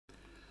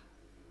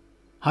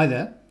Hi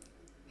there,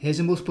 here's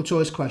a multiple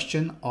choice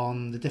question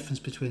on the difference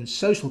between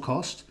social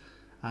cost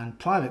and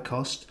private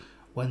cost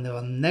when there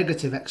are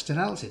negative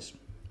externalities.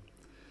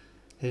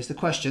 Here's the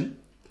question: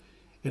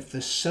 if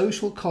the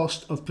social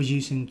cost of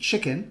producing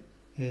chicken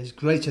is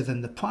greater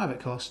than the private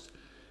cost,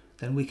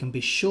 then we can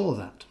be sure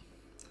that.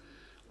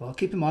 Well,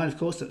 keep in mind, of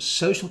course, that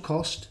social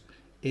cost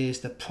is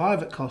the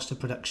private cost of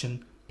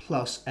production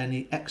plus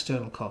any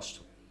external cost.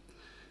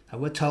 Now,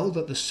 we're told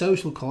that the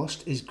social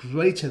cost is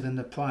greater than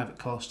the private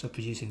cost of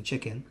producing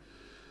chicken,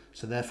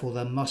 so therefore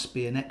there must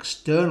be an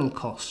external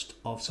cost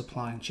of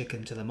supplying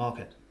chicken to the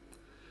market.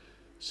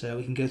 So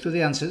we can go through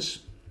the answers.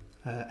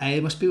 A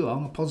must be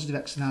wrong. A positive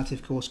externality,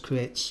 of course,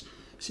 creates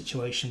a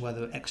situation where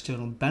there are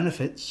external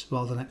benefits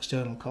rather than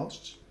external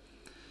costs.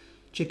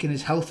 Chicken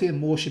is healthy and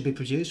more should be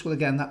produced. Well,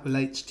 again, that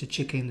relates to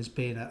chicken as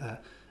being a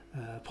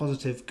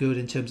positive good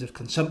in terms of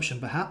consumption,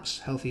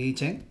 perhaps, healthy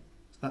eating.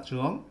 So that's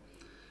wrong.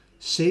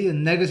 C, a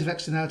negative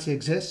externality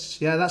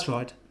exists. Yeah, that's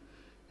right.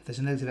 If there's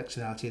a negative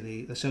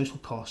externality, the social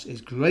cost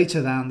is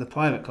greater than the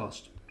private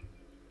cost.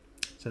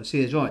 So C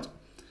is right.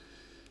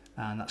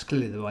 And that's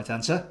clearly the right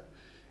answer.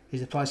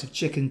 Is the price of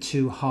chicken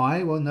too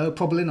high? Well, no,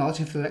 probably not.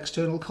 If there are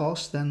external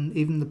costs, then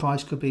even the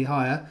price could be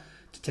higher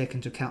to take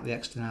into account the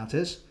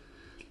externalities.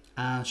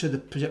 And should the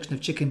production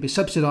of chicken be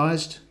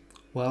subsidised?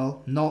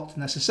 Well, not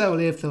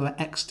necessarily if there are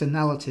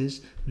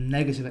externalities,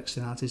 negative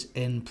externalities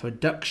in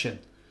production.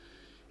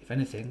 If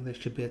anything, there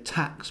should be a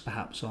tax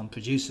perhaps on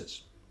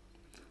producers.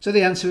 So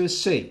the answer is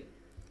C.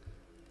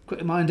 Quick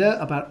reminder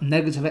about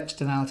negative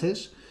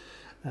externalities.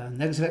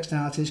 Negative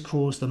externalities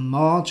cause the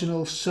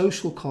marginal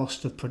social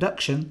cost of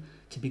production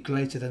to be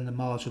greater than the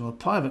marginal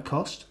private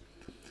cost.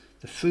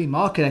 The free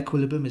market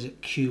equilibrium is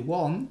at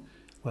Q1,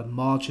 where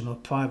marginal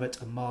private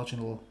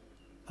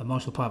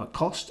private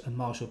cost and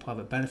marginal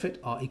private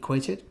benefit are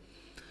equated.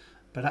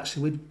 But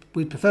actually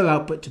we'd prefer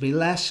output to be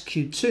less,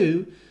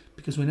 Q2,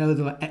 because we know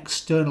there are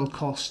external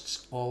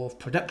costs of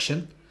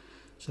production.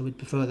 So we'd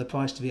prefer the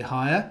price to be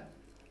higher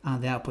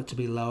and the output to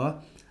be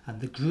lower.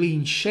 And the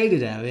green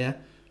shaded area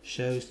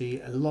shows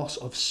the loss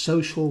of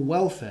social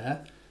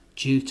welfare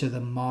due to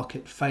the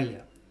market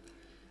failure.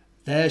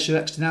 There's your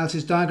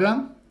externalities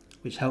diagram,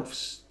 which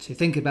helps to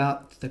think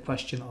about the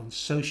question on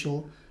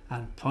social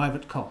and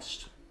private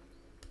cost.